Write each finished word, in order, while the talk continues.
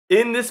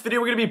In this video,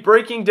 we're going to be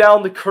breaking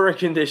down the current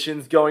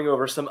conditions, going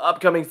over some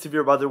upcoming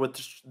severe weather,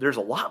 which there's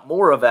a lot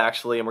more of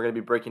actually, and we're going to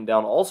be breaking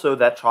down also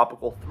that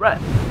tropical threat.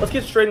 Let's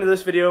get straight into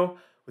this video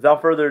without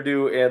further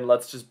ado, and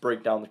let's just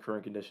break down the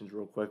current conditions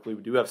real quickly.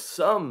 We do have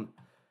some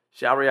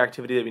showery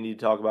activity that we need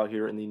to talk about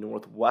here in the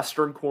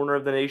northwestern corner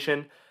of the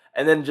nation,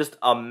 and then just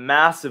a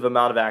massive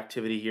amount of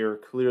activity here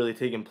clearly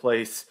taking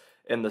place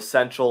in the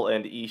central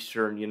and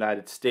eastern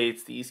United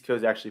States. The East Coast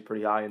is actually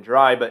pretty high and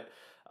dry, but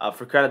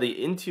for kind of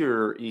the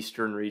interior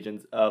eastern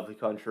regions of the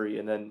country,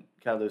 and then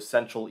kind of those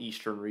central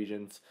eastern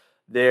regions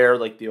there,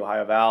 like the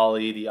Ohio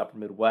Valley, the upper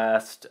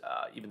Midwest,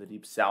 even the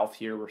deep south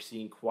here, we're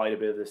seeing quite a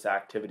bit of this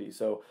activity.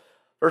 So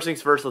first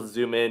things first, let's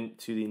zoom in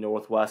to the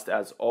northwest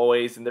as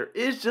always, and there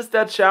is just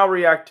that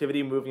showery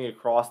activity moving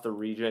across the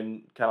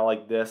region, kind of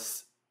like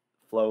this.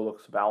 Flow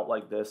looks about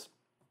like this,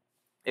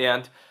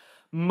 and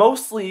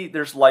mostly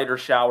there's lighter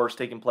showers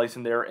taking place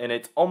in there, and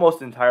it's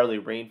almost entirely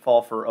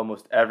rainfall for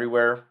almost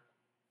everywhere.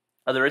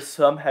 There is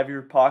some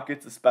heavier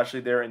pockets,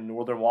 especially there in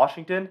northern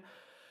Washington.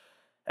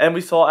 And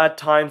we saw at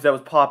times that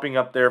was popping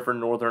up there for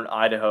northern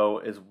Idaho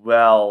as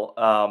well.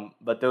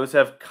 But those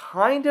have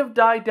kind of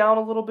died down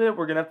a little bit.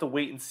 We're going to have to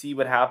wait and see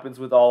what happens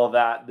with all of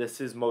that.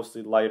 This is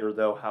mostly lighter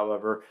though,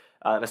 however.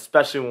 And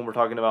especially when we're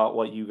talking about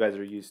what you guys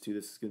are used to,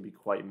 this is going to be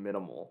quite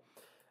minimal.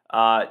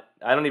 I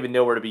don't even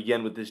know where to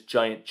begin with this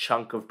giant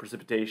chunk of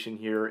precipitation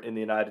here in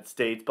the United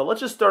States. But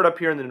let's just start up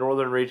here in the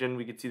northern region.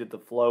 We can see that the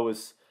flow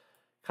is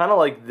kind of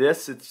like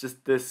this. It's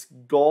just this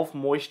Gulf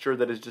moisture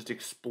that is just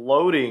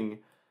exploding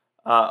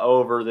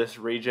over this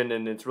region,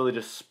 and it's really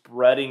just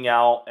spreading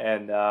out.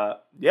 And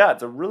yeah,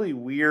 it's a really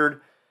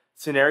weird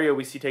scenario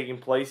we see taking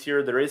place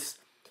here. There is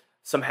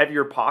some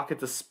heavier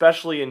pockets,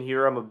 especially in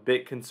here. I'm a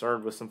bit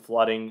concerned with some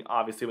flooding.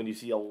 Obviously, when you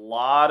see a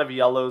lot of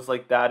yellows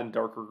like that and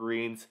darker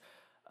greens,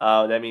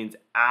 that means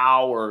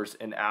hours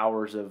and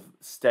hours of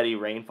steady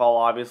rainfall,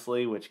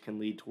 obviously, which can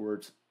lead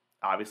towards,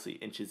 obviously,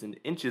 inches and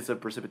inches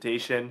of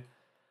precipitation,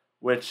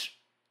 which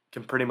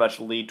can pretty much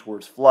lead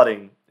towards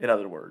flooding, in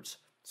other words.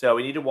 So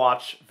we need to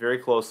watch very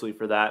closely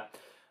for that.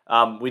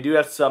 We do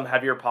have some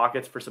heavier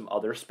pockets for some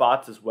other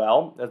spots as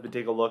well. As we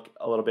take a look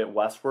a little bit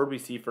westward, we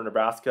see for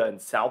Nebraska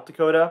and South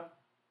Dakota,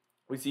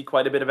 we see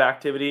quite a bit of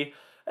activity.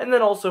 And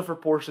then also for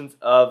portions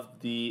of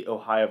the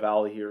Ohio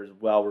Valley here as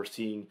well, we're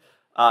seeing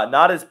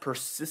not as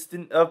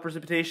persistent of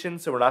precipitation,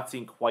 so we're not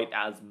seeing quite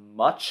as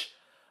much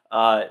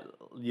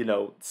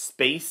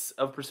space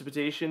of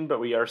precipitation, but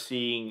we are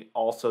seeing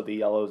also the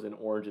yellows and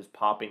oranges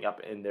popping up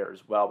in there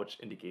as well, which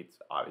indicates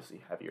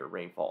obviously heavier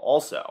rainfall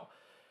also.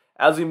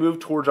 As we move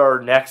towards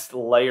our next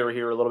layer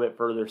here a little bit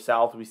further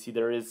south, we see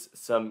there is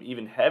some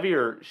even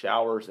heavier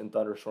showers and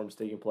thunderstorms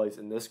taking place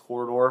in this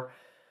corridor.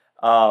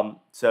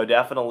 So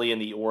definitely in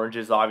the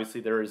oranges,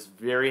 obviously there is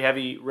very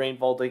heavy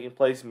rainfall taking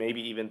place,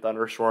 maybe even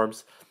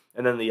thunderstorms.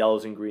 And then the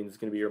yellows and greens is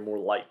going to be your more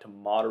light to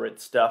moderate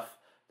stuff.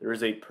 There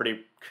is a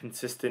pretty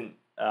consistent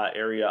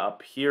area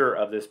up here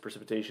of this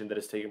precipitation that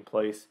is taking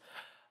place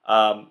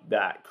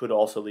that could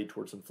also lead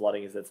towards some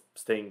flooding, as that's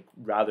staying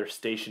rather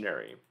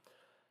stationary.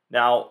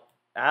 Now,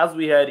 as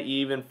we head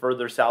even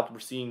further south, we're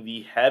seeing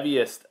the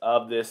heaviest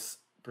of this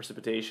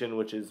precipitation,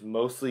 which is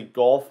mostly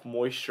Gulf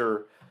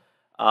moisture.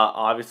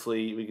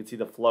 Obviously, we can see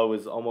the flow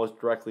is almost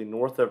directly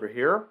north over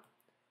here.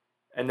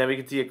 And then we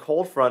can see a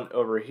cold front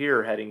over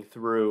here heading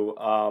through.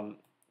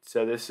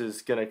 So this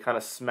is going to kind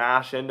of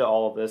smash into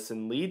all of this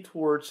and lead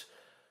towards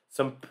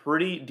some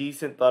pretty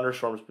decent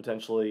thunderstorms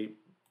potentially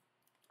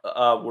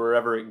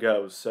wherever it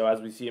goes. So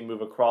as we see it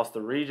move across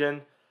the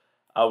region,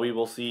 we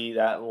will see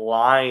that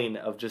line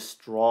of just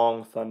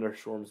strong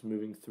thunderstorms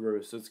moving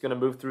through. So it's going to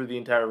move through the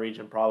entire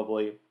region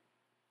probably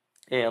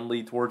and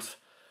lead towards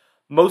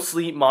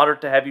mostly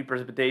moderate to heavy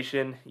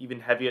precipitation,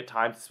 even heavy at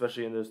times,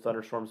 especially in those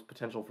thunderstorms.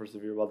 Potential for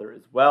severe weather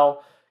as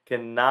well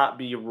cannot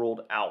be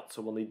ruled out,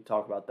 so we'll need to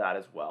talk about that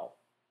as well.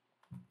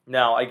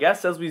 Now, I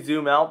guess as we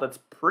zoom out, that's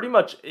pretty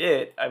much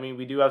it. I mean,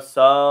 we do have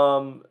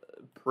some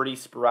pretty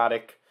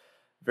sporadic,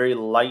 very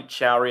light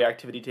showery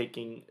activity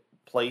taking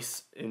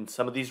place in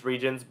some of these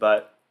regions,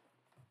 but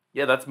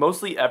yeah, that's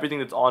mostly everything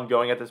that's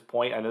ongoing at this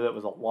point. I know that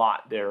was a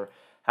lot there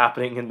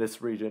happening in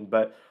this region,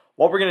 but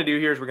what we're going to do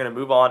here is we're going to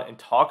move on and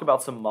talk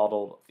about some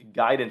modeled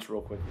guidance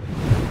real quickly.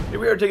 Here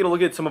we are taking a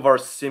look at some of our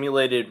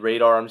simulated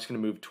radar. I'm just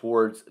going to move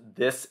towards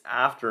this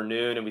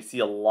afternoon, and we see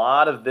a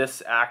lot of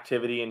this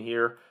activity in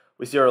here.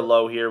 We see our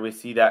low here. We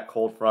see that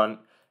cold front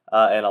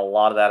and a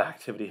lot of that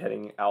activity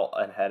heading out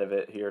ahead of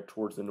it here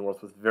towards the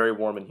north with very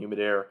warm and humid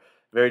air,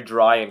 very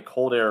dry and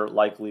cold air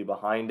likely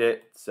behind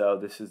it. So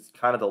this is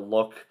kind of the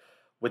look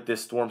with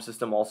this storm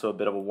system. Also a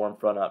bit of a warm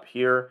front up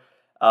here.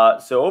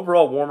 So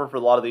overall warmer for a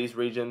lot of these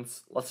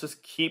regions. Let's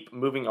just keep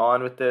moving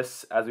on with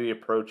this as we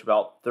approach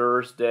about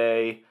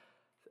Thursday,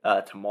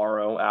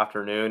 tomorrow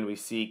afternoon. We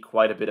see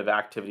quite a bit of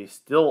activity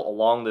still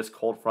along this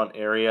cold front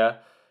area.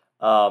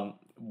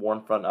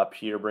 Warm front up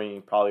here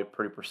bringing probably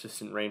pretty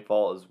persistent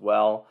rainfall as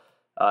well.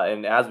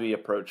 And as we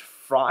approach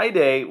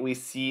Friday, we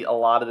see a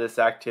lot of this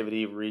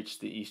activity reach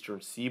the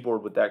eastern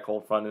seaboard with that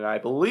cold front. And I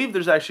believe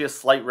there's actually a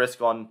slight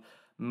risk on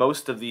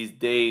most of these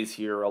days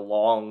here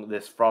along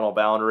this frontal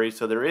boundary.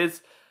 So there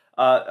is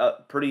a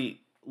pretty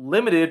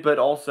limited, but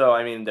also,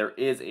 I mean, there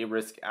is a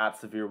risk at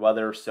severe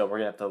weather, so we're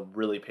going to have to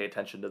really pay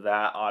attention to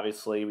that.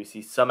 Obviously, we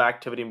see some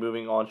activity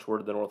moving on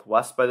toward the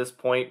northwest by this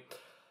point.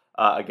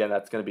 Again,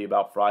 that's going to be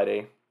about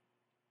Friday,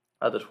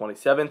 the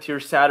 27th here,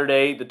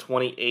 Saturday, the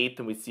 28th,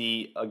 and we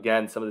see,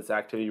 again, some of this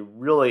activity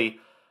really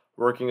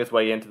working its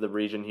way into the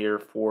region here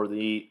for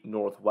the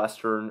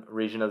northwestern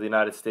region of the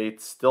United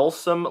States. Still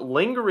some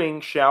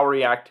lingering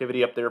showery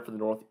activity up there for the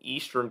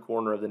northeastern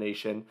corner of the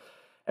nation.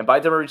 And by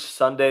the time we reach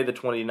Sunday, the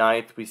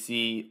 29th, we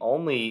see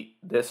only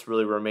this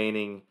really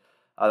remaining.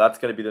 That's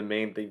going to be the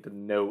main thing to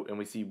note. And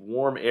we see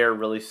warm air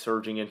really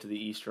surging into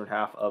the eastern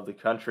half of the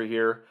country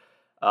here.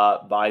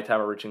 By the time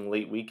we're reaching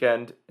late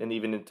weekend and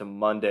even into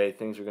Monday,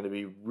 things are going to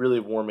be really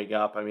warming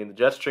up. I mean, the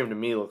jet stream to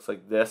me looks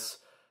like this.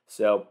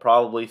 So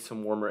probably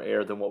some warmer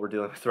air than what we're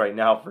dealing with right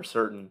now for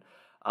certain.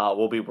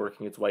 Will be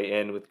working its way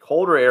in, with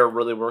colder air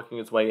really working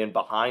its way in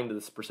behind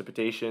this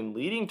precipitation,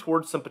 leading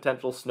towards some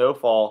potential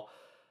snowfall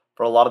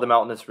for a lot of the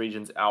mountainous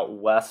regions out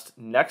west.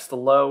 Next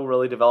low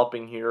really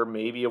developing here,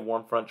 maybe a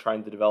warm front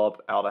trying to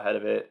develop out ahead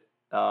of it.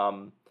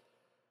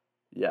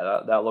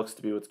 Yeah, that looks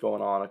to be what's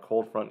going on. A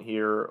cold front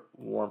here,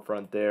 warm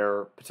front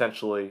there,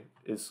 potentially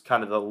is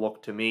kind of the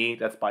look to me.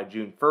 That's by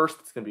June 1st.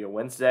 It's going to be a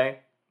Wednesday.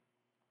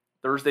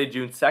 Thursday,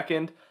 June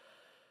 2nd.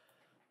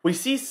 We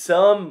see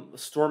some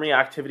stormy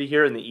activity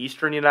here in the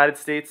eastern United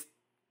States.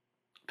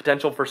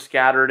 Potential for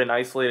scattered and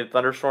isolated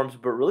thunderstorms,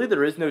 but really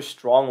there is no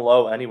strong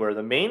low anywhere.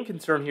 The main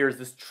concern here is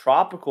this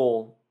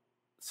tropical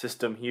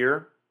system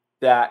here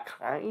that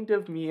kind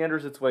of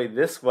meanders its way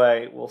this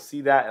way. We'll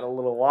see that in a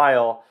little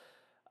while.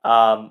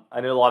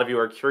 I know a lot of you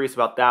are curious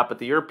about that, but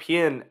the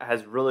European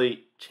has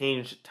really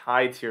changed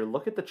tides here.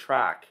 Look at the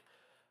track.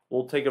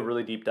 We'll take a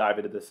really deep dive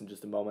into this in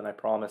just a moment, I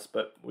promise,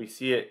 but we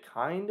see it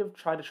kind of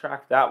try to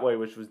track that way,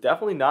 which was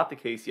definitely not the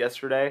case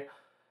yesterday.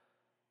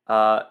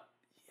 Yeah,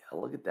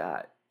 look at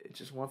that. It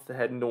just wants to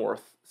head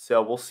north.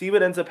 So we'll see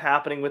what ends up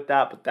happening with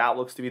that, but that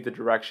looks to be the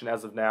direction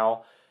as of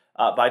now.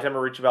 By the time we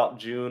reach about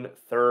June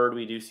 3rd,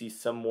 we do see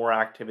some more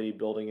activity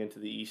building into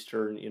the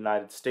eastern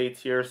United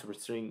States here. So we're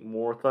seeing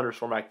more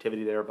thunderstorm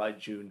activity there by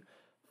June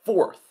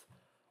 4th.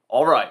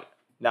 All right.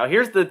 Now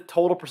here's the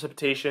total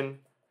precipitation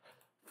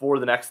for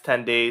the next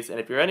 10 days. And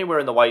if you're anywhere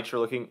in the whites,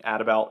 you're looking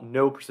at about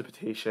no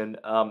precipitation.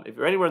 If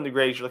you're anywhere in the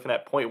grays, you're looking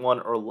at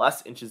 0.1 or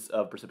less inches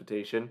of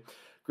precipitation.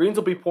 Greens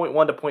will be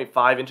 0.1 to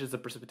 0.5 inches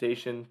of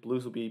precipitation.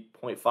 Blues will be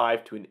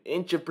 0.5 to an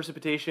inch of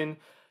precipitation.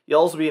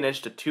 Yellows will be 1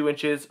 inch to 2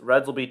 inches.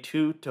 Reds will be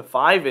 2 to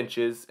 5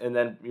 inches. And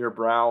then your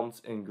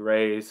browns and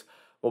grays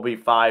will be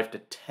 5 to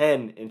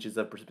 10 inches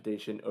of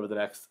precipitation over the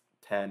next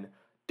 10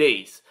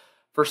 days.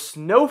 For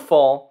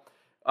snowfall,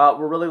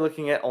 we're really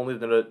looking at only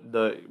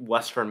the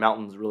western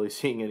mountains really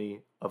seeing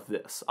any of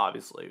this,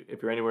 obviously.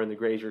 If you're anywhere in the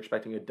grays, you're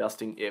expecting a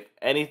dusting, if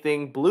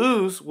anything.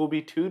 Blues will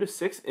be 2 to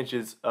 6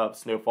 inches of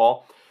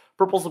snowfall.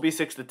 Purples will be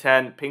 6 to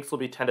 10, pinks will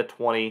be 10 to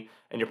 20,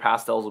 and your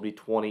pastels will be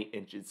 20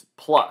 inches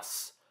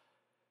plus.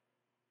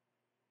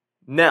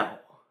 Now,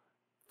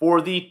 for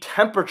the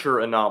temperature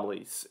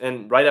anomalies,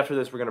 and right after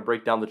this we're going to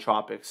break down the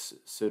tropics,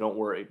 so don't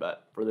worry,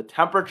 but for the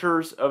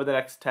temperatures over the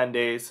next 10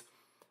 days,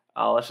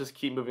 let's just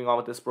keep moving on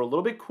with this. We're a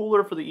little bit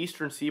cooler for the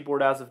eastern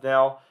seaboard as of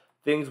now.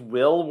 Things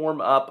will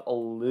warm up a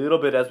little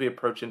bit as we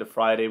approach into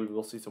Friday. We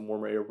will see some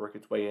warmer air work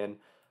its way in.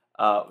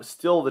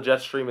 Still, the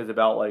jet stream is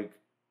about like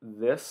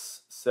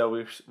this, so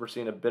we're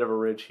seeing a bit of a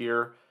ridge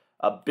here,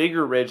 a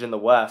bigger ridge in the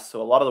west.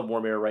 So a lot of the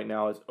warm air right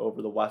now is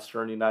over the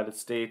western United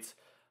States.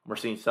 We're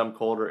seeing some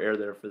colder air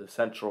there for the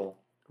central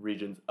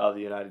regions of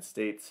the United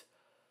States.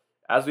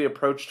 As we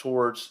approach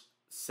towards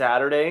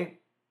Saturday,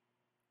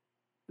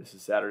 this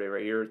is Saturday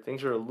right here,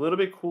 things are a little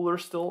bit cooler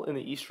still in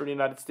the eastern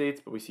United States,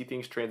 but we see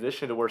things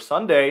transition to where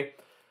Sunday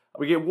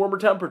we get warmer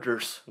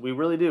temperatures. We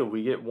really do.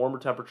 We get warmer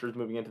temperatures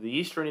moving into the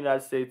eastern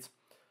United States.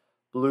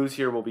 Blues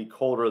here will be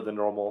colder than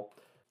normal.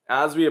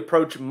 As we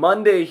approach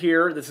Monday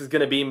here, this is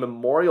going to be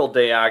Memorial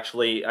Day,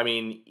 actually. I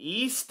mean,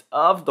 east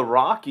of the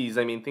Rockies,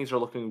 I mean, things are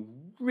looking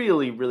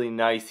really, really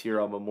nice here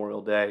on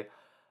Memorial Day.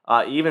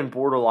 Even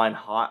borderline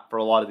hot for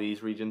a lot of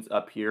these regions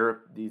up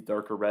here, these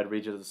darker red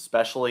regions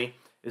especially,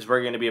 is where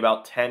you're going to be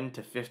about 10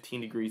 to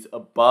 15 degrees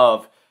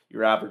above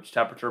your average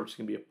temperature, which is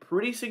going to be a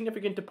pretty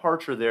significant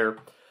departure there.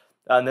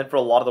 And then for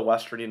a lot of the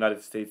western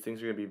United States,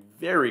 things are going to be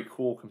very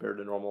cool compared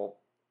to normal.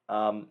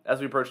 As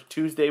we approach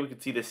Tuesday, we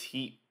could see this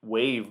heat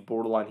wave,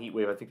 borderline heat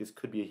wave. I think this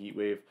could be a heat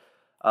wave.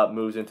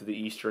 Moves into the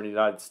eastern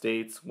United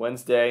States.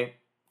 Wednesday,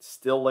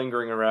 still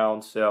lingering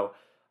around. So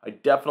I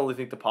definitely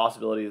think the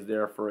possibility is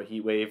there for a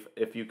heat wave.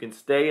 If you can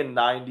stay in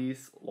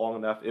 90s long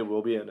enough, it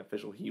will be an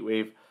official heat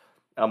wave.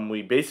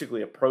 We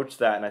basically approached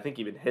that, and I think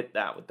even hit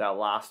that with that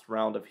last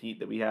round of heat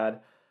that we had.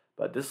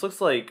 But this looks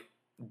like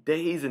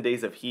days and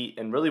days of heat,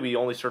 and really we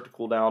only start to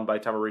cool down by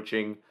the time we're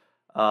reaching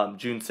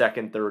June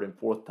 2nd, 3rd, and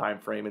 4th time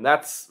frame. And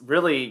that's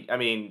really, I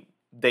mean,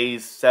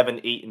 days 7,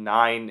 8, and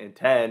 9, and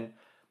 10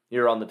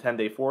 here on the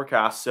 10-day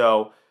forecast.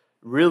 So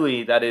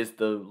really that is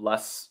the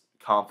less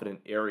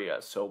confident area.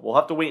 So we'll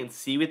have to wait and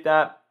see with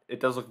that. it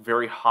does look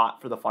very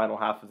hot for the final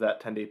half of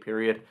that 10-day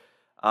period.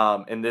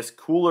 And this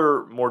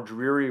cooler, more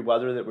dreary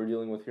weather that we're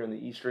dealing with here in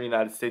the eastern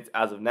United States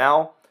as of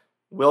now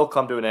will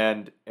come to an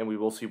end, and we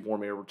will see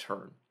warm air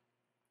return.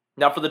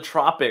 Now for the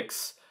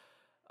tropics,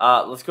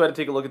 let's go ahead and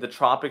take a look at the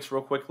tropics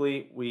real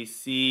quickly. We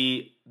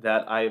see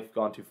that I've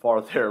gone too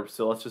far there,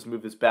 so let's just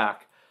move this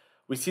back.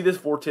 We see this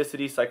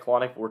vorticity,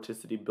 cyclonic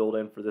vorticity built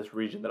in for this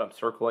region that I'm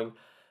circling.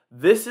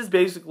 This is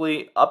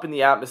basically up in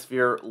the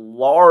atmosphere,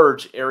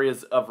 large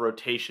areas of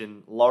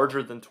rotation,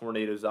 larger than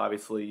tornadoes,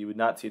 obviously. You would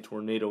not see a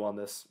tornado on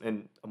this,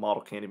 and a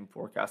model can't even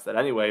forecast that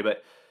anyway,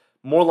 but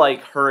more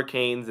like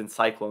hurricanes and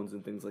cyclones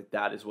and things like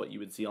that is what you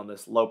would see on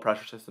this. Low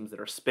pressure systems that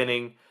are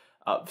spinning,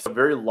 so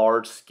very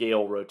large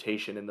scale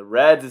rotation. And the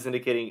reds is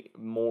indicating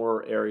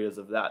more areas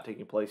of that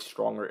taking place,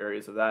 stronger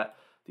areas of that.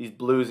 These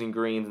blues and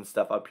greens and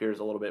stuff up here is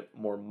a little bit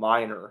more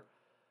minor.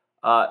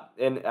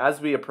 And as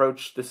we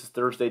approach, this is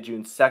Thursday,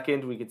 June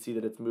 2nd, we can see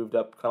that it's moved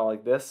up kind of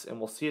like this, and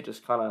we'll see it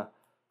just kind of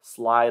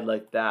slide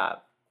like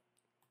that.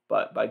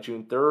 But by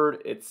June 3rd,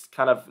 it's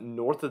kind of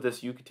north of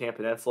this Yucatan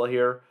Peninsula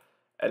here,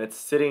 and it's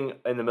sitting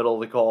in the middle of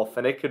the Gulf,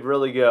 and it could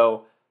really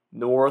go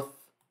north,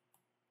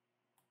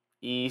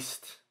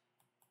 east,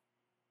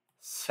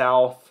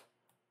 south,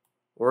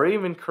 or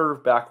even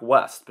curve back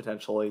west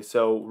potentially.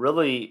 So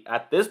really,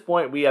 at this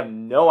point, we have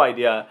no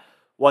idea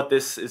what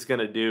this is going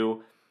to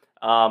do.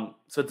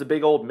 So it's a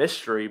big old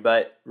mystery,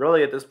 but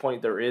really at this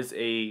point there is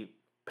a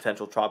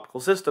potential tropical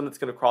system that's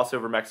going to cross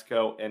over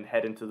Mexico and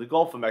head into the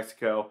Gulf of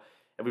Mexico,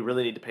 and we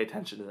really need to pay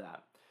attention to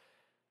that.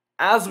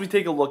 As we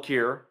take a look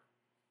here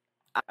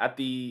at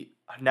the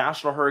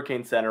National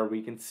Hurricane Center,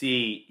 we can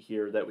see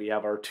here that we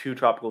have our two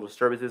tropical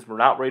disturbances. We're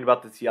not worried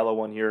about this yellow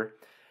one here.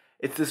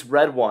 It's this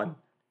red one.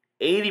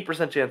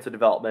 80% chance of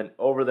development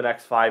over the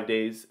next 5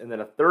 days, and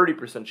then a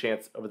 30%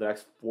 chance over the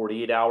next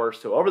 48 hours.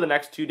 So over the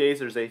next 2 days,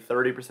 there's a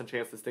 30%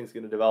 chance this thing's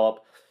going to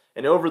develop.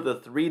 And over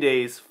the 3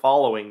 days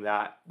following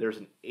that, there's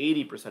an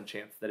 80%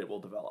 chance that it will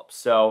develop.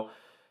 So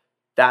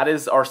that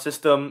is our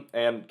system,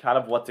 and kind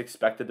of what's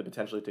expected to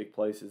potentially take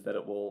place is that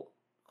it will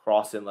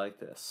cross in like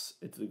this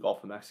into the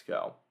Gulf of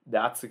Mexico.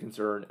 That's the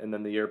concern. And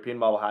then the European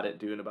model had it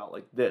doing about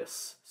like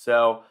this.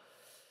 So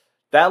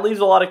that leaves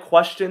a lot of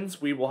questions.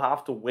 We will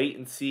have to wait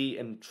and see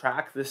and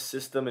track this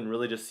system and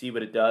really just see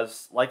what it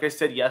does. Like I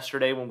said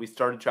yesterday when we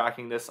started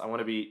tracking this, I want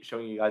to be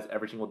showing you guys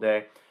every single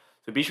day.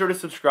 So be sure to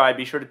subscribe.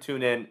 Be sure to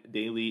tune in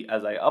daily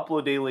as I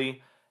upload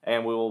daily.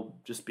 And we will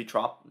just be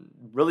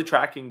really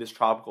tracking this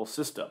tropical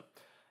system.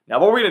 Now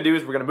what we're going to do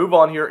is we're going to move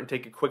on here and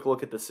take a quick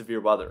look at the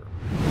severe weather.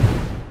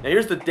 Now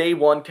here's the day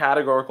one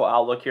categorical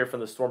outlook here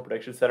from the Storm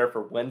Prediction Center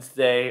for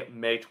Wednesday,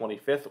 May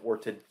 25th, or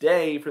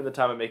today from the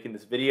time of making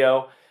this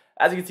video.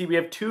 As you can see, we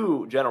have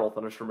two general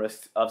thunderstorm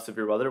risks of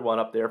severe weather, one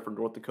up there for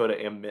North Dakota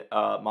and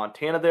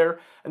Montana there,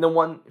 and then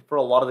one for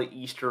a lot of the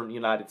eastern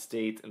United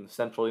States and the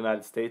central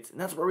United States. And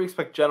that's where we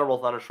expect general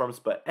thunderstorms,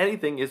 but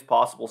anything is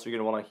possible, so you're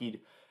going to want to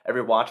heed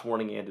every watch,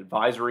 warning, and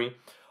advisory.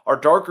 Our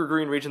darker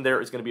green region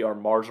there is going to be our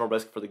marginal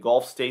risk for the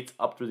Gulf states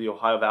up through the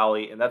Ohio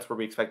Valley, and that's where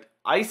we expect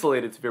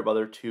isolated severe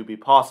weather to be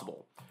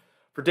possible.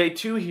 For day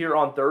two here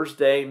on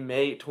Thursday,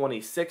 May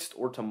 26th,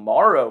 or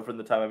tomorrow from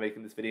the time I'm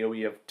making this video,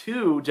 we have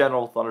two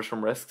general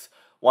thunderstorm risks,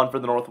 one for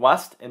the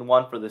northwest and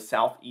one for the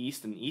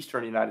southeast and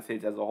eastern United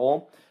States as a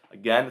whole.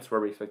 Again, it's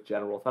where we expect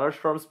general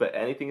thunderstorms, but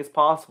anything is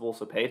possible,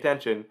 so pay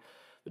attention.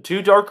 The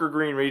two darker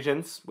green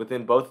regions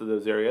within both of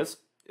those areas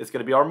is going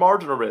to be our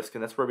marginal risk,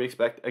 and that's where we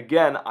expect,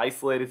 again,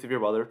 isolated severe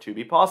weather to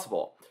be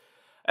possible.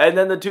 And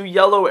then the two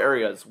yellow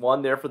areas,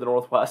 one there for the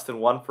northwest and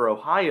one for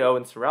Ohio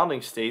and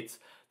surrounding states,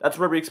 that's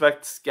where we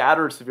expect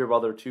scattered severe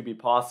weather to be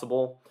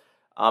possible,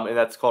 and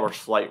that's called our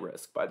slight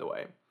risk, by the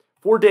way.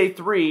 For day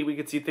three, we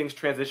can see things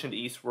transition to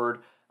eastward.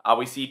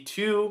 We see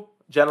two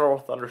general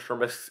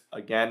thunderstorm risks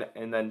again,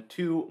 and then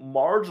two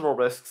marginal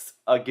risks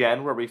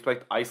again, where we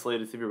expect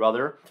isolated severe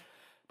weather.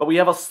 But we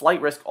have a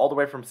slight risk all the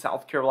way from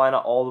South Carolina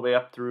all the way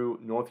up through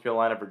North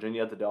Carolina,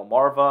 Virginia, to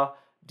Delmarva,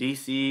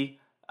 D.C.,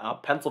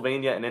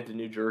 Pennsylvania, and into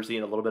New Jersey,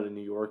 and a little bit of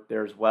New York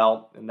there as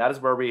well. And that is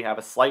where we have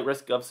a slight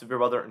risk of severe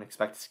weather and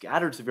expect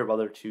scattered severe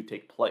weather to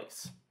take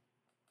place.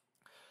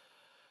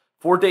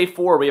 For day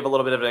four, we have a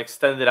little bit of an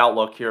extended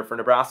outlook here. For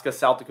Nebraska,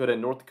 South Dakota,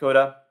 and North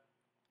Dakota,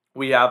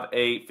 we have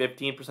a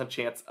 15%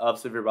 chance of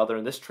severe weather,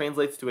 and this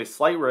translates to a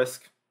slight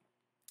risk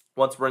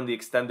once we're in the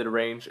extended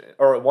range,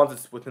 or once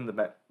it's within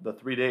the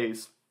 3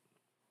 days.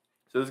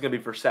 So this is going to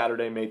be for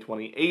Saturday, May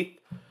 28th.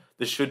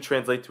 This should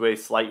translate to a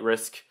slight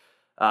risk.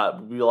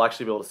 We'll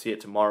actually be able to see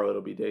it tomorrow.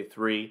 It'll be day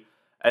three.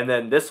 And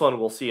then this one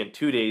we'll see in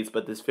 2 days,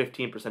 but this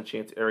 15%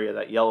 chance area,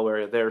 that yellow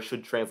area there,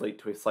 should translate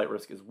to a slight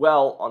risk as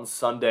well on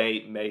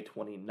Sunday, May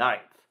 29th.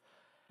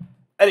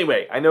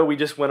 Anyway, I know we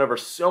just went over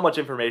so much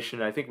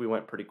information. I think we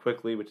went pretty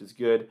quickly, which is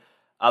good.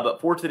 But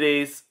for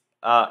today's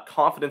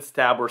confidence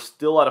tab, we're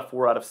still at a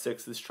 4 out of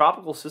 6. This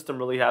tropical system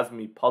really has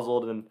me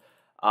puzzled, and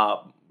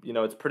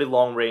it's pretty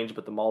long range,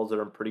 but the models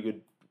are in pretty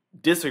good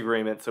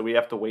disagreement, so we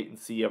have to wait and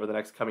see over the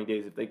next coming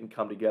days if they can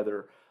come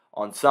together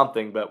on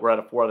something, but we're at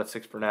a 4 out of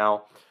 6 for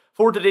now.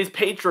 For today's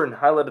patron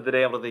highlight of the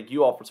day, I want to thank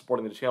you all for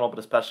supporting the channel, but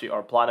especially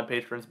our Platinum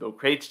patrons, Bill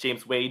Crates,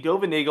 James Wade,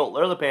 Dovin Nagel,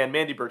 Larry LePan,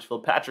 Mandy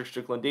Birchfield, Patrick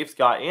Strickland, Dave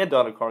Scott, and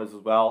Donna Carnes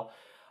as well.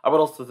 I would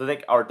also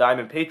thank our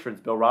Diamond patrons,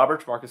 Bill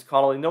Roberts, Marcus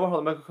Connolly, Noah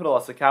Harlan, Michael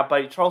Kudalasa,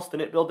 Catbite, Charles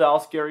Stinnett, Bill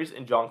Dallas, Garys,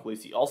 and John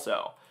Khaleesi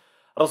also.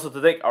 I'd also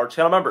thank our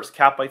channel members,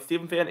 Catbite,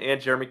 Stephen Fan,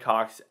 and Jeremy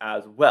Cox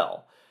as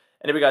well.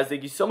 Anyway guys,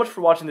 thank you so much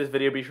for watching this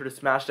video. Be sure to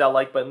smash that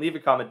like button, leave a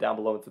comment down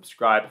below, and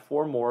subscribe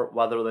for more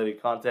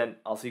weather-related content.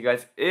 I'll see you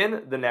guys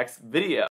in the next video.